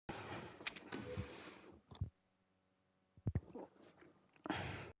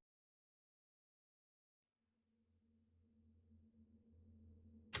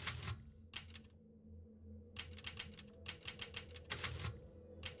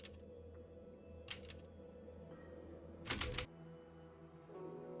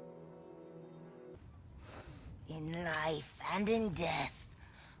In life and in death,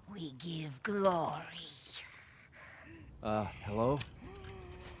 we give glory. Hello?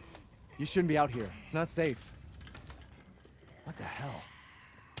 You shouldn't be out here. It's not safe. What the hell?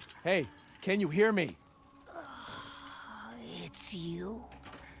 Hey, can you hear me? It's you,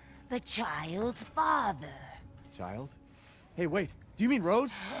 the child's father. Child? Hey, wait. Do you mean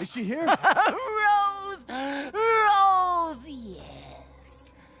Rose? Is she here? Rose! Rose,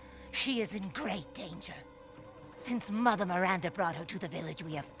 yes. She is in great danger. Since Mother Miranda brought her to the village,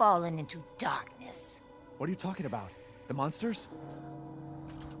 we have fallen into darkness. What are you talking about? The monsters?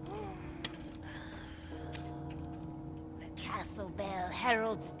 The castle bell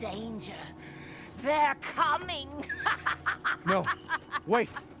heralds danger. They're coming! No. Wait.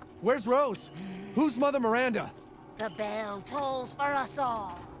 Where's Rose? Who's Mother Miranda? The bell tolls for us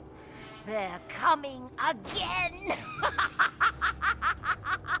all. They're coming again!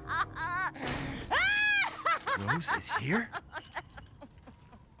 Rose is here?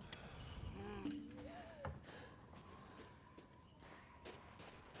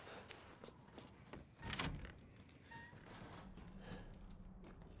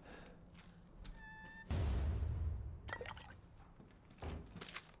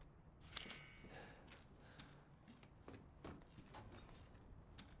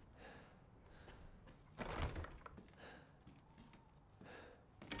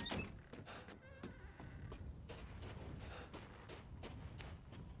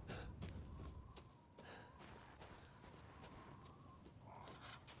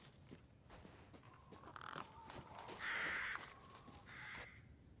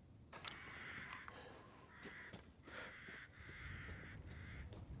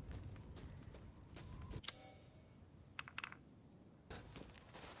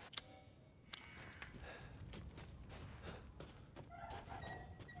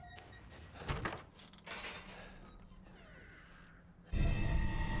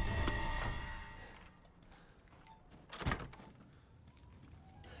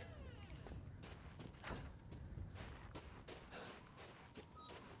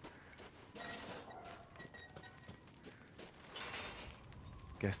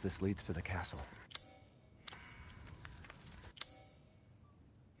 Guess this leads to the castle.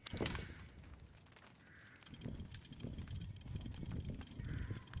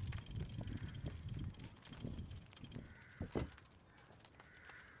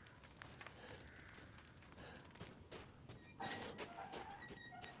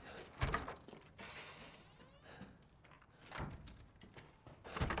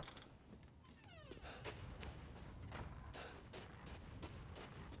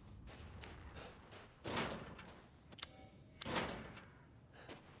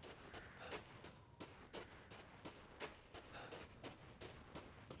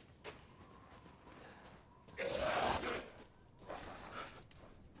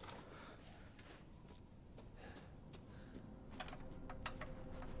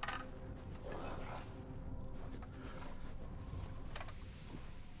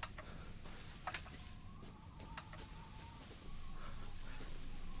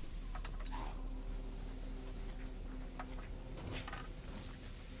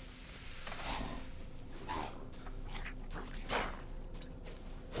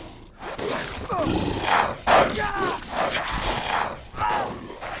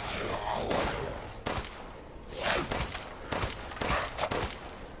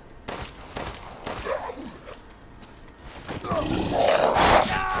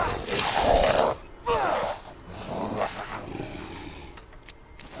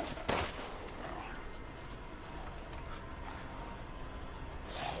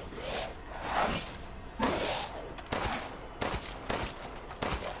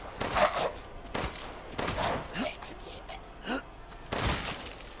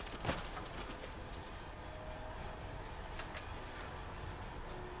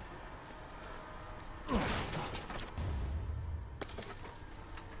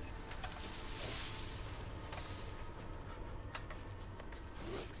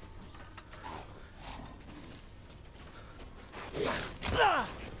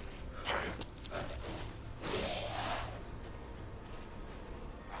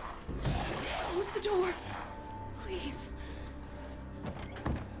 Close the door, please.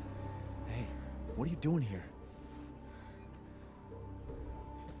 Hey, what are you doing here?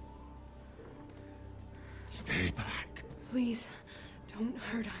 Stay back. Please, don't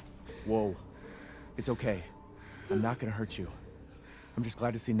hurt us. Whoa. It's okay. I'm not gonna hurt you. I'm just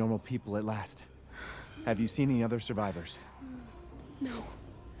glad to see normal people at last. Have you seen any other survivors? No.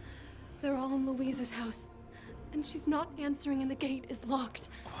 They're all in Louise's house. And she's not answering and the gate is locked.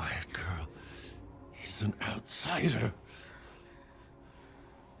 Quiet girl. He's is an outsider.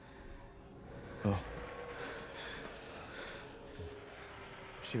 Oh.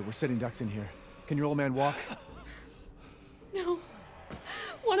 Shit, we're sitting ducks in here. Can your old man walk? No.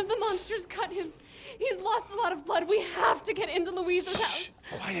 One of the monsters cut him. He's lost a lot of blood. We have to get into Louisa's house. Shh,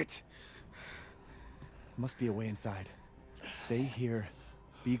 quiet. Must be a way inside. Stay here,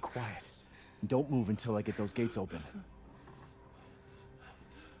 be quiet, and don't move until I get those gates open.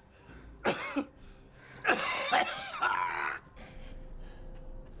 We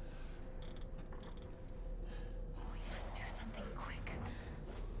must do something quick.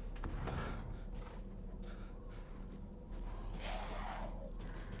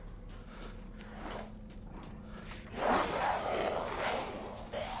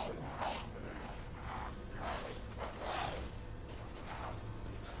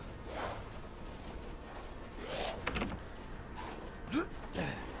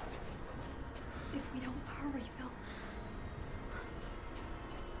 If we don't hurry, they'll...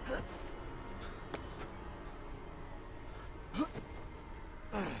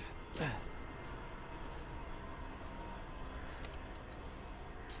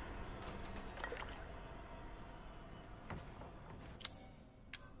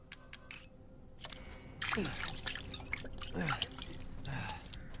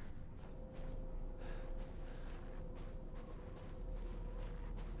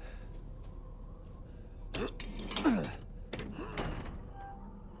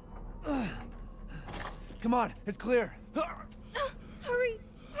 Come on, it's clear. Hurry!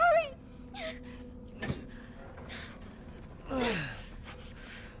 Hurry!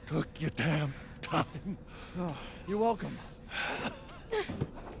 Took your damn time. Oh, you're welcome.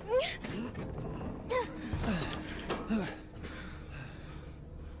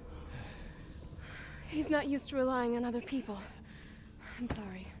 He's not used to relying on other people. I'm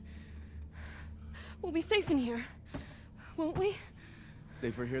sorry. We'll be safe in here, won't we?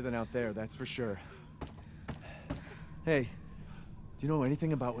 Safer here than out there, that's for sure. Hey, do you know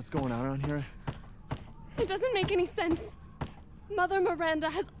anything about what's going on around here? It doesn't make any sense. Mother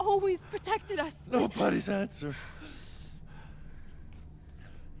Miranda has always protected us. Nobody's answer.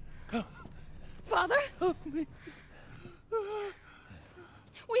 Father? Help me.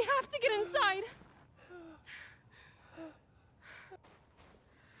 We have to get inside.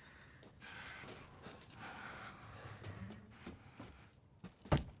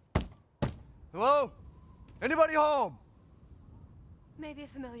 Hello? Anybody home? Maybe a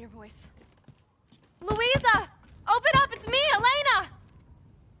familiar voice. Louisa! Open up! It's me, Elena!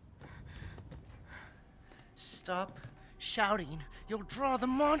 Stop shouting. You'll draw the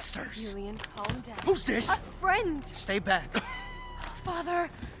monsters. Julian, calm down. Who's this? A friend! Stay back. Father!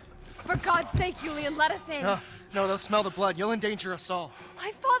 For God's sake, Julian, let us in. No, they'll smell the blood. You'll endanger us all.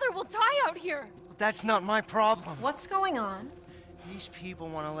 My father will die out here. That's not my problem. What's going on? These people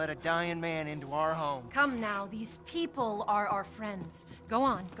want to let a dying man into our home. Come now, these people are our friends. Go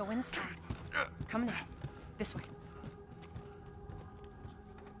on, go inside. Come now, this way.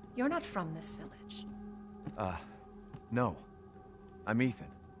 You're not from this village. No. I'm Ethan.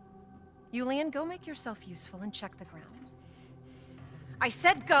 Julian, go make yourself useful and check the grounds. I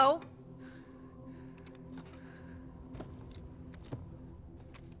said go!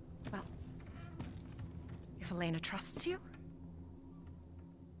 Well, if Elena trusts you,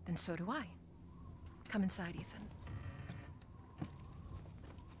 then so do I. Come inside, Ethan.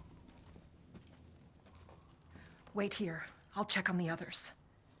 Wait here. I'll check on the others.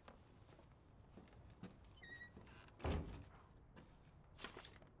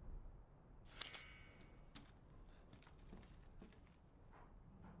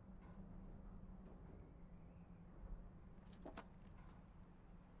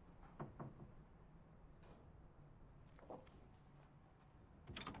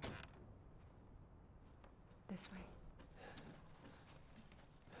 This way.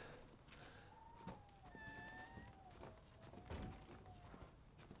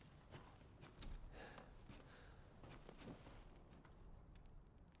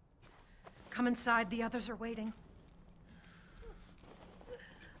 Come inside, the others are waiting.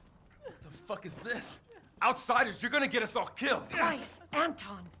 What the fuck is this? Outsiders, you're gonna get us all killed! Quiet!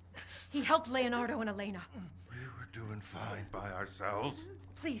 Anton! He helped Leonardo and Elena. We were doing fine by ourselves.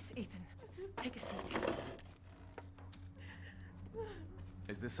 Please, Ethan, take a seat.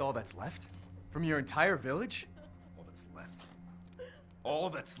 Is this all that's left? From your entire village? All that's left? All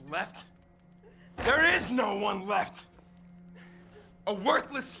that's left? There is no one left! A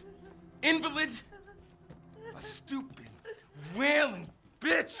worthless invalid, a stupid, wailing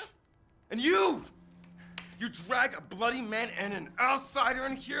bitch! And you drag a bloody man and an outsider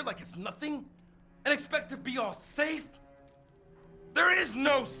in here like it's nothing? and expect to be all safe? There is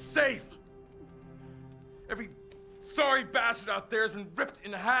no safe! Every sorry bastard out there has been ripped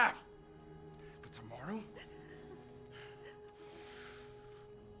in half. But tomorrow?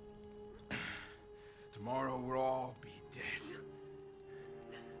 Tomorrow we'll all be dead.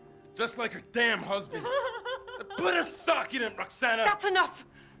 Just like her damn husband. Put a sock in it, Roxana! That's enough!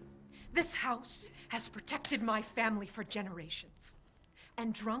 This house has protected my family for generations.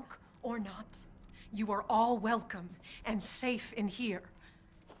 And drunk or not, you are all welcome and safe in here.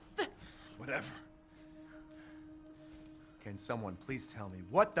 Whatever. Can someone please tell me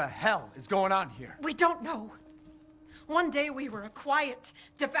what the hell is going on here? We don't know. One day we were a quiet,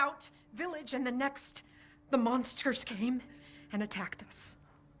 devout village, and the next, the monsters came and attacked us.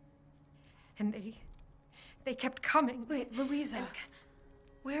 And they kept coming. Wait, Louisa.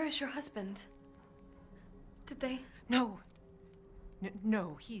 Where is your husband? Did they? No.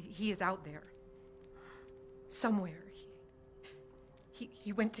 No, he is out there. Somewhere.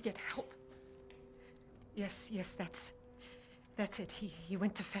 He went to get help. Yes, that's it. He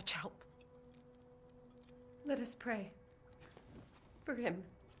went to fetch help. Let us pray. For him.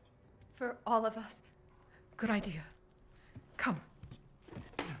 For all of us. Good idea. Come.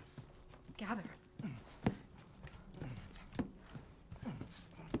 Gather.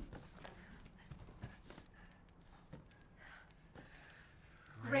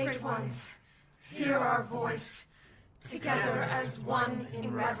 Great ones, hear our voice. Together as one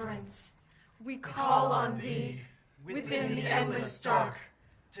in reverence, we call on thee within the endless dark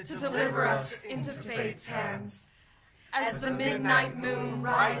to deliver us into fate's hands. As the midnight moon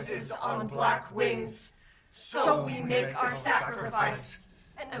rises on black wings, so we make our sacrifice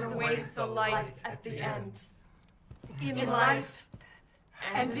and await the light at the end. In life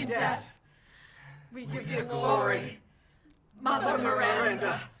and in death, we give you glory, Mother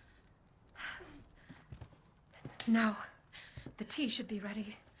Miranda. Now, the tea should be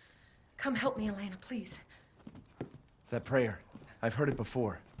ready. Come help me, Elena, please. That prayer, I've heard it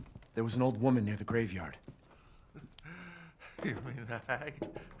before. There was an old woman near the graveyard. You mean the hag?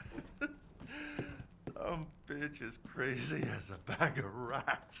 Dumb bitch is crazy as a bag of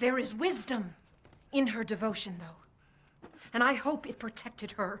rats. There is wisdom in her devotion, though. And I hope it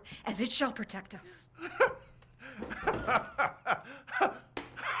protected her as it shall protect us.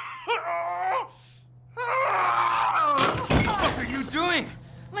 What are you doing?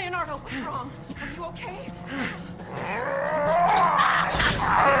 Leonardo, what's wrong? Are you okay?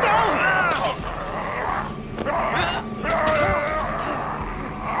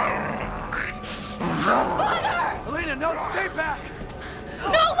 Father! Elena, no, stay back!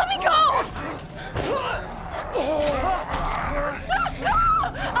 No, let me go!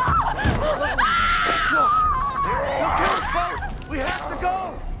 They'll kill us both! We have to go!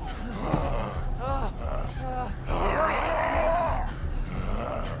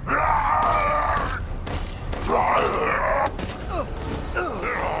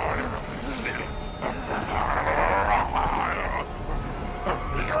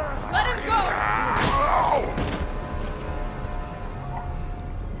 Let him go!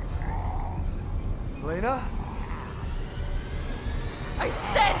 Elena? I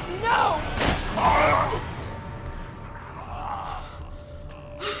said no!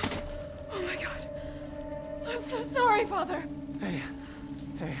 Oh my God. I'm so sorry, Father. Hey,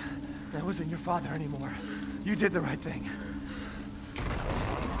 that wasn't your father anymore. You did the right thing.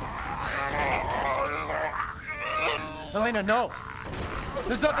 Elena, no!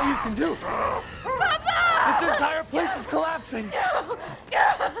 There's nothing you can do! Papa! This entire place is collapsing!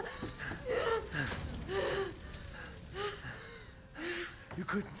 You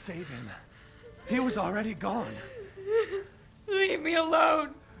couldn't save him. He was already gone. Leave me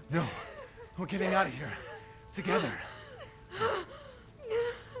alone. No, we're getting out of here. Together.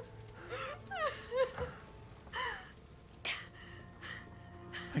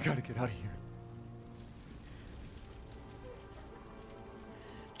 I gotta get out of here.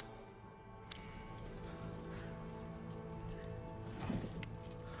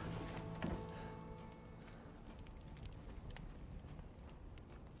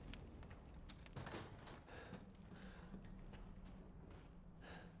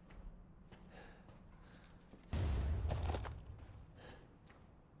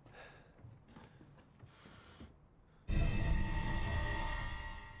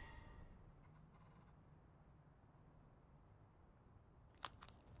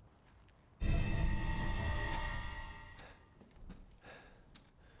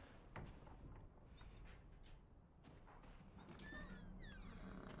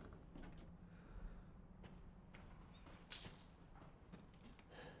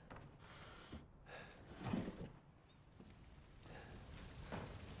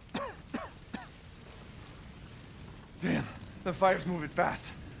 The fire's moving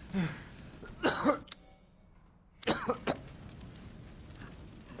fast.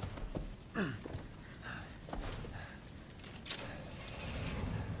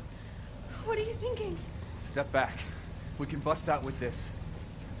 What are you thinking? Step back. We can bust out with this.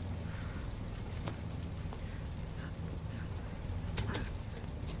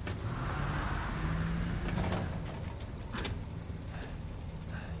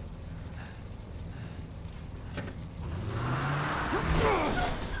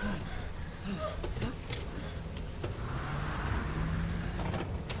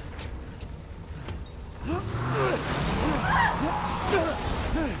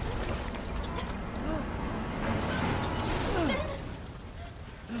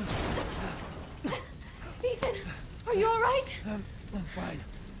 Ethan, are you all right? I'm fine.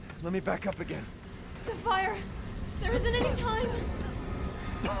 Let me back up again. The fire. There isn't any time.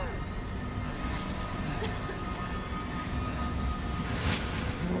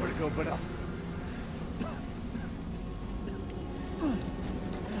 Nowhere to go but up.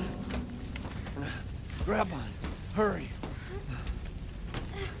 Grab on. Hurry.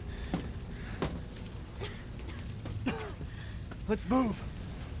 Let's move.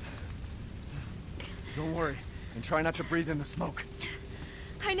 Don't worry, and try not to breathe in the smoke.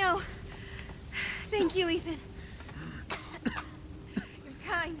 I know. Thank you, Ethan. You're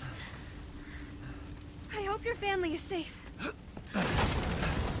kind. I hope your family is safe.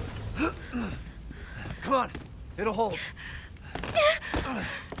 Come on, it'll hold.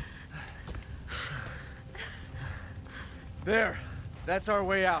 There, that's our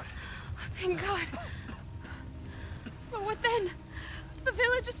way out. Thank God. But what then? The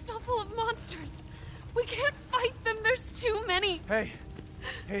village is still full of monsters. We can't fight them, there's too many. Hey,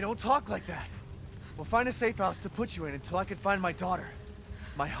 don't talk like that. We'll find a safe house to put you in until I can find my daughter.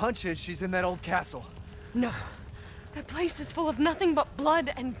 My hunch is she's in that old castle. No. That place is full of nothing but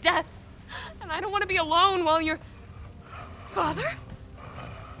blood and death. And I don't want to be alone while you're... Father?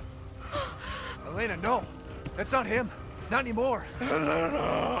 Elena, no. That's not him. Not anymore. He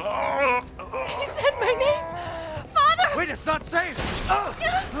said my name! Father! Wait, it's not safe!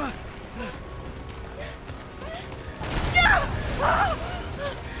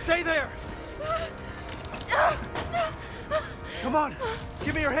 Stay there! Come on,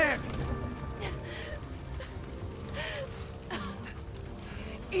 give me your hand!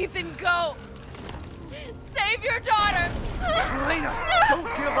 Ethan, go! Save your daughter! Elena, don't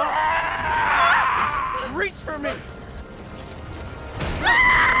give up! Reach for me!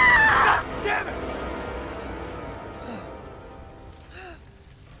 God damn it!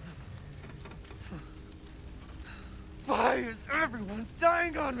 Why is everyone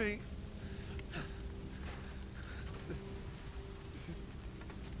dying on me?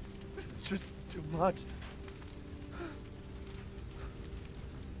 This is just too much.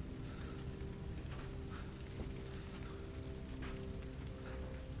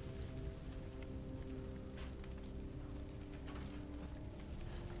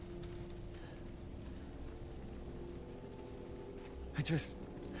 I just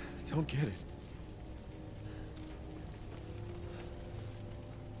don't get it.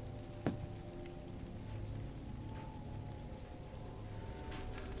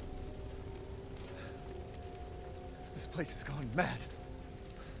 This place has gone mad.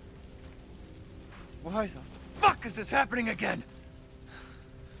 Why the fuck is this happening again?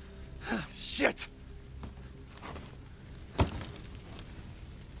 Shit!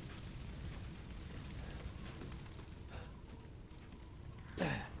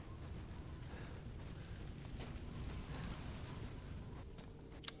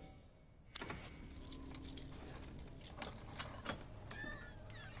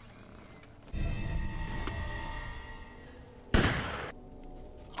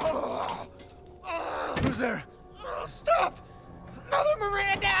 Who's there? Stop! Mother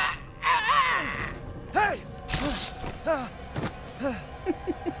Miranda! Hey!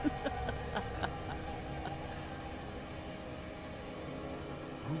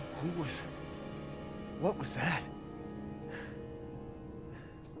 Who was... What was that?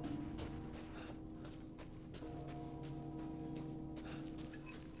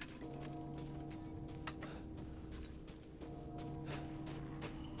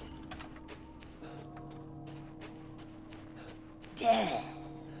 Death.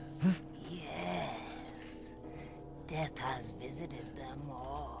 Yes. Death has visited them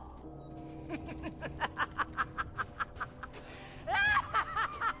all.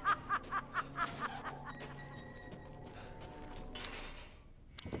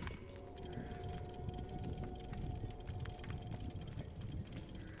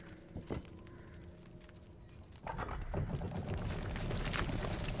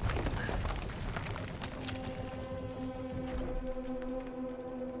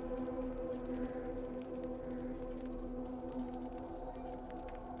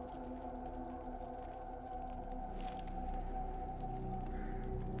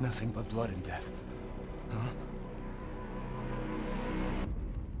 Nothing but blood and death. Huh?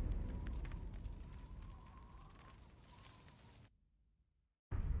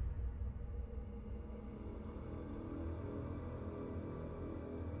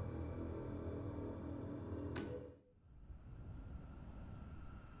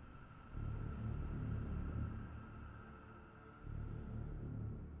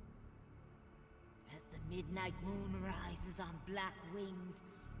 As the midnight moon rises on black wings,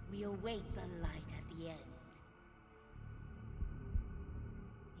 we await the light at the end.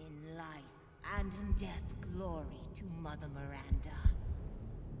 In life and in death, glory to Mother Miranda.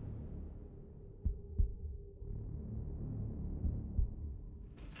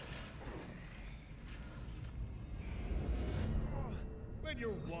 When you're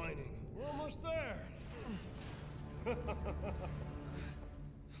whining, we're almost there.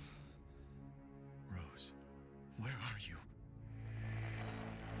 Rose, where are you?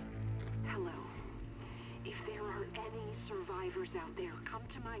 Hello. If there are any survivors out there, come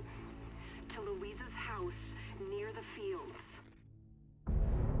to Louisa's house near the fields.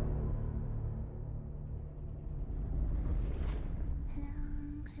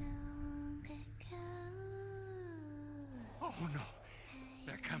 Oh no!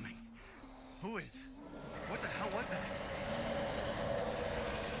 They're coming. Who is? What the hell was that?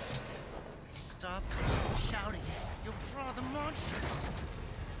 Stop shouting. You'll draw the monsters.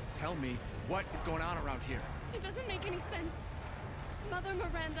 Tell me, what is going on around here? It doesn't make any sense. Mother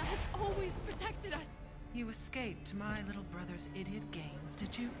Miranda has always protected us. You escaped my little brother's idiot games,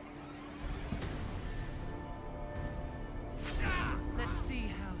 did you? Let's see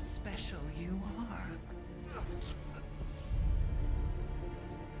how special you are.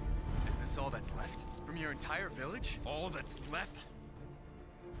 Is this all that's left? From your entire village? All that's left?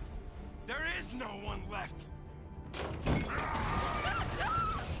 There is no one left!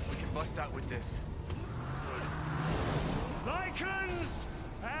 We can bust out with this. Lycans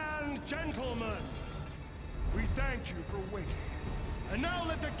and gentlemen, we thank you for waiting. And now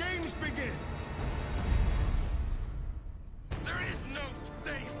let the games begin! There is no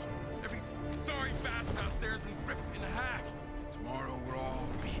safe! Every sorry bastard out there has been ripped in half. Tomorrow we'll all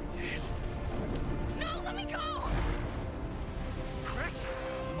be dead. No, let me go! Chris?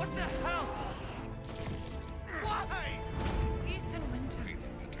 What the hell? Why? Ethan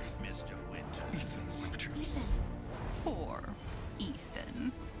Winters. Mr. Winter. Ethan Winters. Poor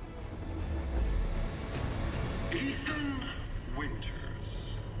Ethan. Ethan Winters.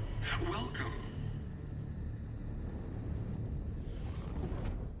 Welcome.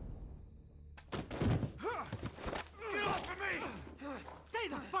 Get off of me! Stay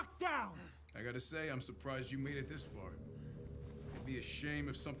the fuck down! I gotta say, I'm surprised you made it this far. It'd be a shame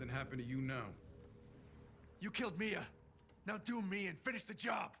if something happened to you now. You killed Mia. Now do me and finish the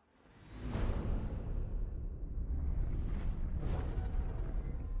job.